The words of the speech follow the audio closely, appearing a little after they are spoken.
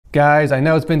Guys, I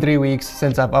know it's been 3 weeks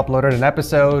since I've uploaded an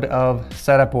episode of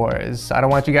Setup Wars. I don't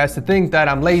want you guys to think that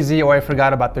I'm lazy or I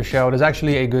forgot about the show. There's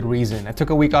actually a good reason. I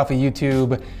took a week off of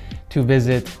YouTube to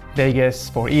visit Vegas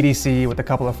for EDC with a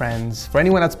couple of friends. For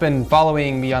anyone that's been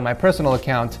following me on my personal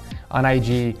account on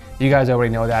IG, you guys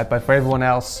already know that, but for everyone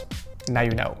else, now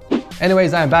you know.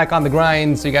 Anyways, I'm back on the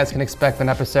grind, so you guys can expect an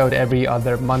episode every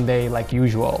other Monday like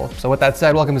usual. So with that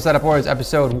said, welcome to Setup Wars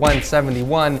episode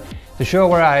 171. The show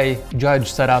where I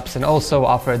judge setups and also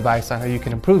offer advice on how you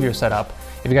can improve your setup.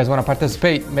 If you guys want to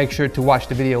participate, make sure to watch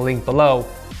the video link below.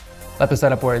 Let the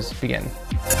Setup Wars begin.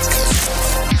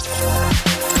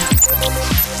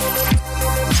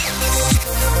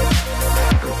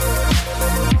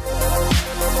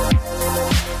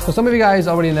 So some of you guys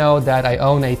already know that I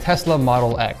own a Tesla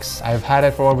Model X. I've had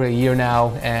it for over a year now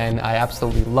and I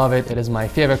absolutely love it. It is my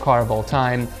favorite car of all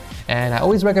time. And I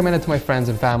always recommend it to my friends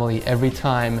and family every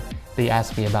time they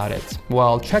ask me about it.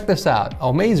 Well, check this out.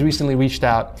 Omaze recently reached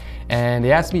out and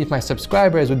they asked me if my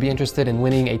subscribers would be interested in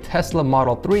winning a Tesla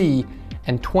Model 3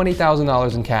 and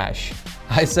 $20,000 in cash.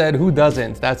 I said, who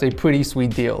doesn't? That's a pretty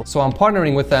sweet deal. So I'm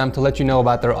partnering with them to let you know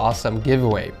about their awesome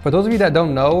giveaway. For those of you that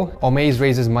don't know, Omaze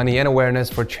raises money and awareness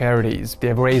for charities. They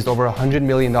have raised over $100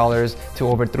 million to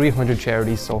over 300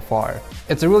 charities so far.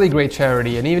 It's a really great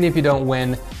charity, and even if you don't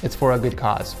win, it's for a good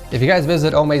cause. If you guys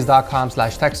visit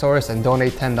omaze.com/techsource and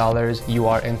donate $10, you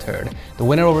are entered. The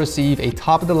winner will receive a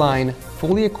top-of-the-line,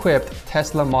 fully equipped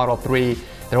Tesla Model 3.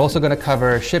 They're also going to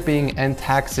cover shipping and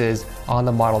taxes on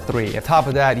the Model 3. On top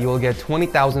of that, you will get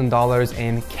 $20,000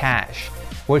 in cash.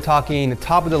 We're talking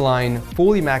top of the line,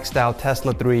 fully maxed out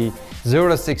Tesla 3, 0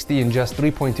 to 60 in just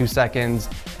 3.2 seconds,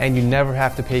 and you never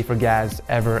have to pay for gas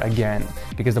ever again,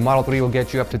 because the Model 3 will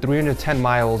get you up to 310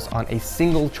 miles on a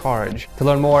single charge. To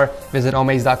learn more, visit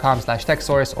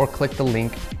omaze.com/techsource or click the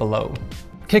link below.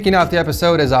 Kicking off the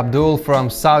episode is Abdul from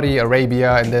Saudi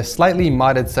Arabia and this slightly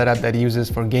modded setup that he uses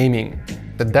for gaming.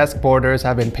 The desk borders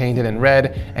have been painted in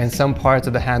red and some parts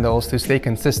of the handles to stay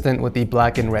consistent with the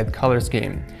black and red color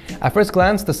scheme. At first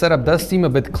glance, the setup does seem a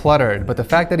bit cluttered, but the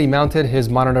fact that he mounted his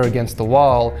monitor against the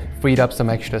wall freed up some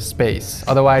extra space.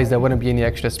 Otherwise, there wouldn't be any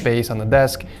extra space on the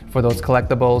desk for those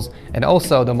collectibles, and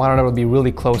also the monitor would be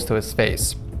really close to his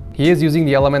face. He is using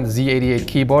the Element Z88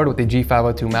 keyboard with the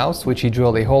G502 mouse, which he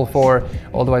drilled a hole for,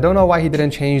 although I don't know why he didn't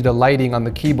change the lighting on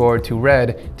the keyboard to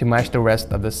red to match the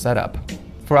rest of the setup.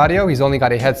 For audio, he's only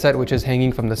got a headset which is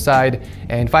hanging from the side,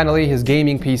 and finally his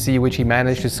gaming PC, which he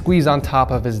managed to squeeze on top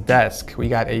of his desk. We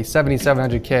got a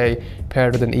 7700K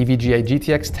paired with an EVGA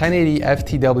GTX 1080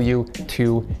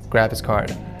 FTW2 graphics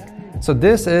card. So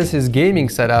this is his gaming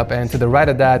setup, and to the right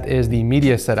of that is the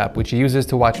media setup, which he uses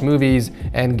to watch movies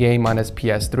and game on his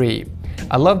PS3.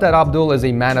 I love that Abdul is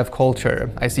a man of culture.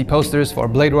 I see posters for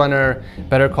Blade Runner,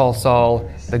 Better Call Saul,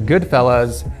 The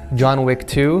Goodfellas, John Wick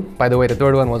 2, by the way the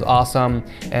third one was awesome,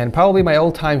 and probably my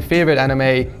all-time favorite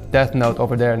anime, Death Note,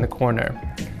 over there in the corner.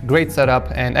 Great setup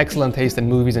and excellent taste in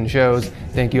movies and shows.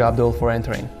 Thank you, Abdul, for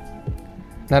entering.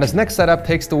 Now this next setup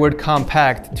takes the word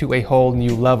compact to a whole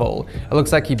new level. It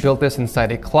looks like he built this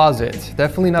inside a closet.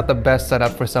 Definitely not the best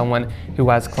setup for someone who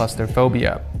has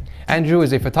claustrophobia. Andrew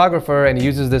is a photographer and he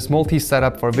uses this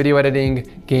multi-setup for video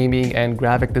editing, gaming, and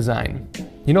graphic design.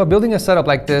 You know, building a setup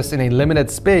like this in a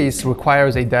limited space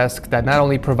requires a desk that not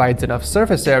only provides enough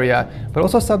surface area, but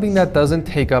also something that doesn't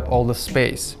take up all the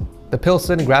space. The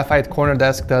Pilsen Graphite corner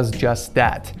desk does just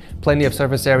that. Plenty of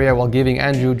surface area while giving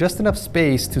Andrew just enough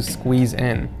space to squeeze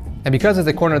in. And because it's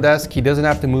a corner desk, he doesn't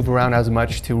have to move around as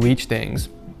much to reach things.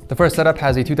 The first setup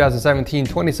has a 2017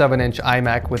 27-inch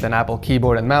iMac with an Apple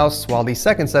keyboard and mouse, while the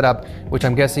second setup, which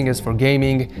I'm guessing is for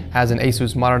gaming, has an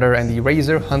Asus monitor and the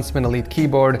Razer Huntsman Elite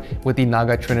keyboard with the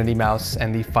Naga Trinity mouse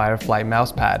and the Firefly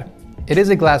mousepad. It is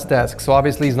a glass desk, so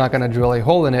obviously he's not going to drill a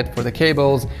hole in it for the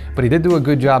cables, but he did do a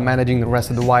good job managing the rest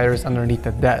of the wires underneath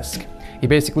the desk. He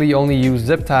basically only used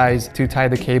zip ties to tie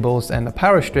the cables and the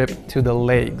power strip to the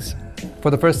legs.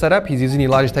 For the first setup, he's using the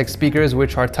Logitech speakers,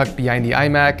 which are tucked behind the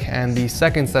iMac, and the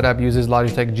second setup uses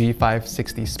Logitech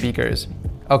G560 speakers.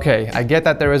 Okay, I get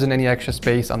that there isn't any extra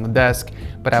space on the desk,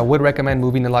 but I would recommend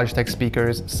moving the Logitech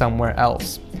speakers somewhere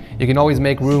else. You can always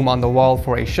make room on the wall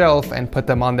for a shelf and put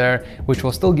them on there, which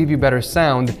will still give you better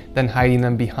sound than hiding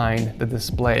them behind the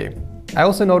display. I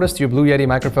also noticed your Blue Yeti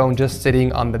microphone just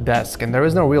sitting on the desk, and there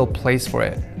is no real place for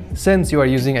it. Since you are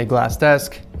using a glass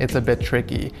desk, it's a bit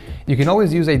tricky. You can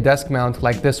always use a desk mount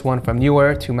like this one from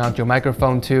Newer to mount your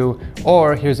microphone to,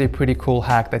 or here's a pretty cool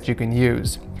hack that you can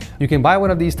use. You can buy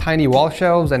one of these tiny wall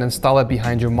shelves and install it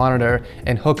behind your monitor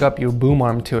and hook up your boom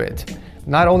arm to it.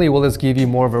 Not only will this give you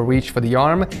more of a reach for the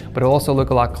arm, but it'll also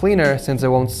look a lot cleaner since it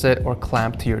won't sit or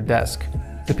clamp to your desk.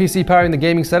 The PC powering the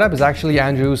gaming setup is actually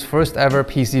Andrew's first ever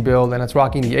PC build, and it's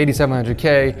rocking the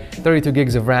 8700K, 32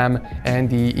 gigs of RAM, and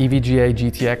the EVGA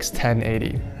GTX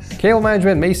 1080. Cable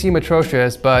management may seem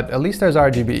atrocious, but at least there's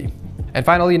RGB. And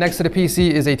finally, next to the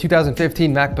PC is a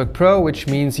 2015 MacBook Pro, which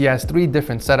means he has 3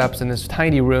 different setups in this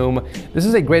tiny room. This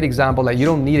is a great example that you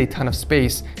don't need a ton of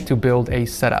space to build a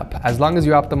setup, as long as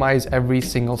you optimize every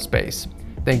single space.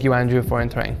 Thank you, Andrew, for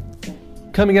entering.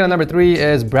 Coming in at number 3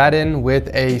 is Braden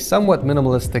with a somewhat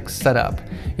minimalistic setup.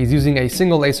 He's using a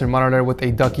single Acer monitor with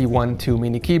a Ducky 1.2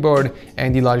 mini keyboard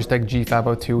and the Logitech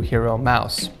G502 Hero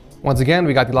mouse. Once again,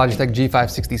 we got the Logitech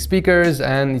G560 speakers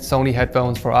and Sony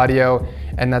headphones for audio,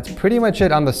 and that's pretty much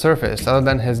it on the surface other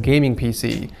than his gaming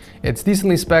PC. It's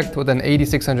decently spec'd with an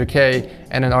 8600K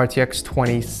and an RTX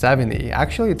 2070.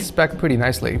 Actually, it's spec'd pretty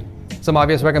nicely. Some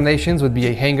obvious recommendations would be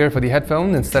a hanger for the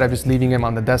headphone instead of just leaving them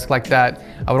on the desk like that.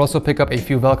 I would also pick up a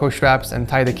few Velcro straps and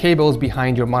tie the cables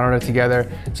behind your monitor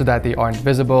together so that they aren't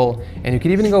visible. And you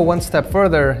could even go one step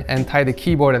further and tie the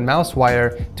keyboard and mouse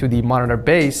wire to the monitor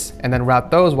base and then route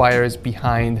those wires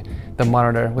behind the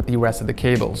monitor with the rest of the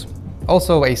cables.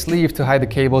 Also, a sleeve to hide the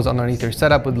cables underneath your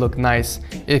setup would look nice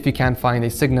if you can't find a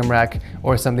Signum rack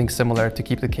or something similar to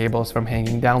keep the cables from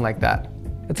hanging down like that.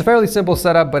 It's a fairly simple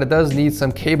setup, but it does need some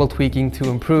cable tweaking to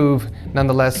improve.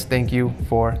 Nonetheless, thank you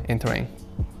for entering.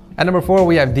 At number 4,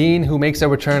 we have Dean, who makes a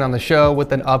return on the show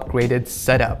with an upgraded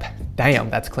setup. Damn,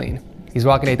 that's clean. He's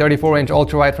rocking a 34-inch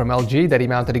ultrawide from LG that he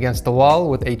mounted against the wall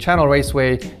with a channel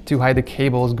raceway to hide the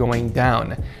cables going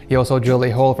down. He also drilled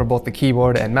a hole for both the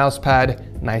keyboard and mouse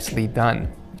pad. Nicely done.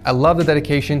 I love the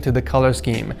dedication to the color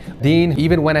scheme. Dean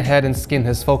even went ahead and skinned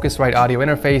his Focusrite audio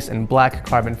interface in black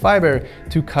carbon fiber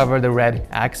to cover the red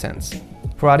accents.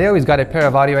 For audio, he's got a pair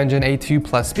of Audio Engine A2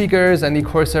 Plus speakers and the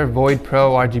Corsair Void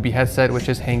Pro RGB headset, which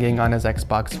is hanging on his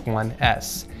Xbox One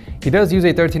S. He does use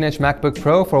a 13-inch MacBook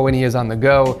Pro for when he is on the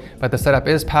go, but the setup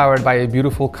is powered by a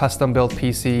beautiful custom-built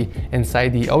PC inside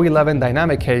the O11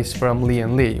 Dynamic case from Lee &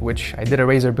 Lee, which I did a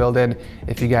Razer build in,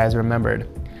 if you guys remembered.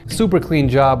 Super clean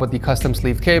job with the custom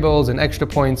sleeve cables and extra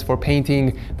points for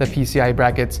painting the PCIe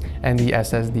brackets and the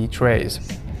SSD trays.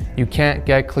 You can't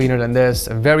get cleaner than this.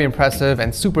 A very impressive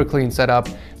and super clean setup.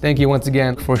 Thank you once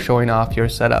again for showing off your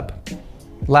setup.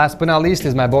 Last but not least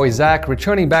is my boy Zach,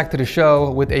 returning back to the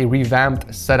show with a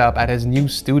revamped setup at his new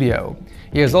studio.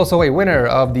 He is also a winner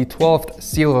of the 12th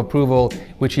Seal of Approval,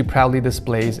 which he proudly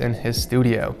displays in his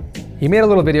studio. He made a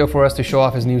little video for us to show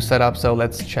off his new setup, so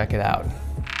let's check it out.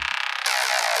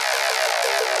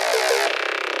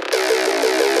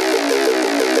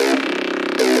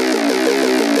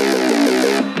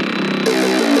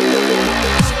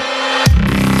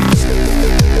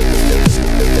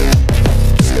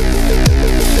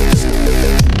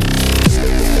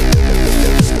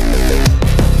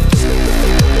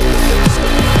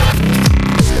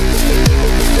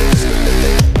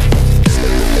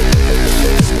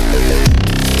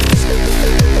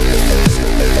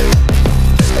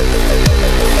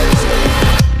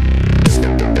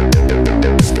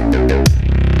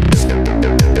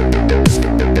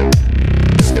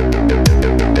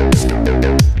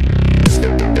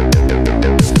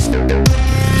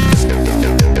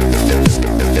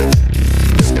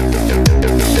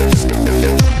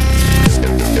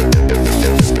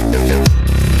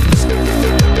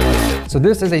 So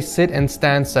this is a sit and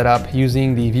stand setup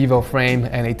using the Vivo frame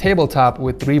and a tabletop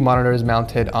with 3 monitors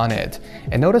mounted on it.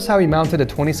 And notice how he mounted the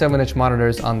 27-inch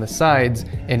monitors on the sides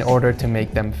in order to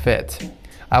make them fit.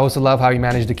 I also love how he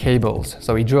managed the cables.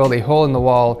 So he drilled a hole in the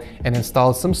wall and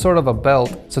installed some sort of a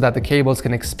belt so that the cables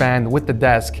can expand with the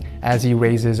desk as he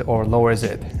raises or lowers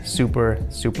it. Super,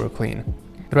 super clean.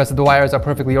 The rest of the wires are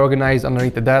perfectly organized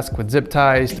underneath the desk with zip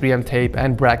ties, 3M tape,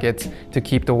 and brackets to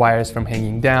keep the wires from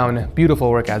hanging down.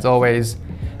 Beautiful work as always.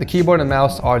 The keyboard and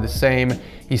mouse are the same.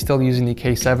 He's still using the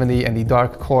K70 and the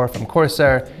Dark Core from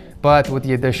Corsair, but with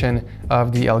the addition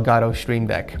of the Elgato Stream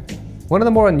Deck. One of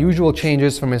the more unusual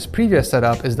changes from his previous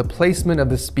setup is the placement of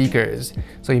the speakers.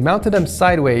 So he mounted them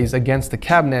sideways against the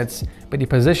cabinets, but he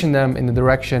positioned them in the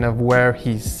direction of where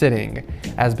he's sitting.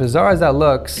 As bizarre as that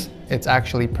looks, it's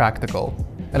actually practical.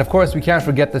 And of course, we can't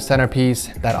forget the centerpiece,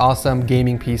 that awesome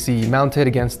gaming PC mounted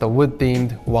against the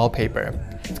wood-themed wallpaper.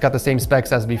 It's got the same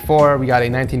specs as before. We got a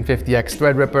 1950X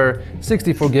Threadripper,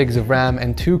 64 gigs of RAM,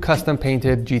 and 2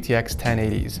 custom-painted GTX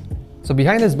 1080s. So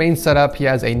behind his main setup, he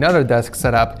has another desk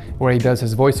setup where he does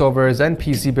his voiceovers and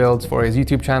PC builds for his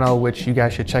YouTube channel, which you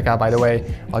guys should check out, by the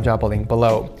way. I'll drop a link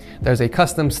below. There's a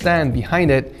custom stand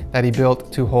behind it that he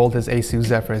built to hold his Asus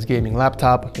Zephyrus gaming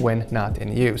laptop when not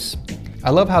in use. I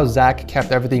love how Zach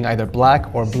kept everything either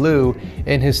black or blue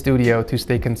in his studio to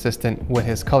stay consistent with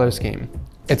his color scheme.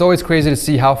 It's always crazy to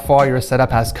see how far your setup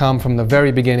has come from the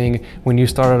very beginning when you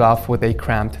started off with a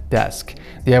cramped desk.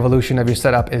 The evolution of your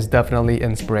setup is definitely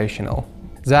inspirational.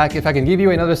 Zach, if I can give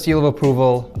you another seal of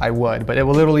approval, I would, but it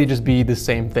will literally just be the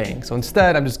same thing. So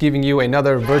instead, I'm just giving you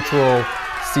another virtual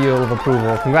seal of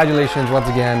approval. Congratulations once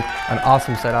again, an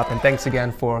awesome setup, and thanks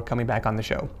again for coming back on the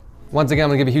show. Once again, I'm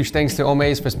gonna give a huge thanks to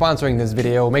Omaze for sponsoring this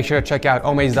video. Make sure to check out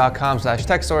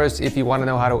omaze.com/techsource if you wanna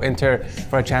know how to enter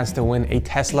for a chance to win a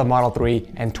Tesla Model 3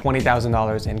 and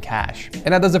 $20,000 in cash.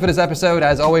 And that does it for this episode.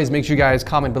 As always, make sure you guys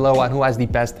comment below on who has the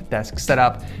best desk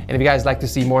setup. And if you guys like to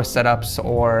see more setups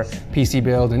or PC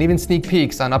builds and even sneak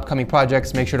peeks on upcoming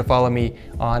projects, make sure to follow me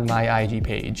on my IG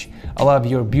page. I love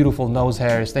your beautiful nose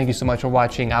hairs. Thank you so much for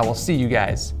watching. I will see you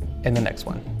guys in the next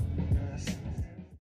one.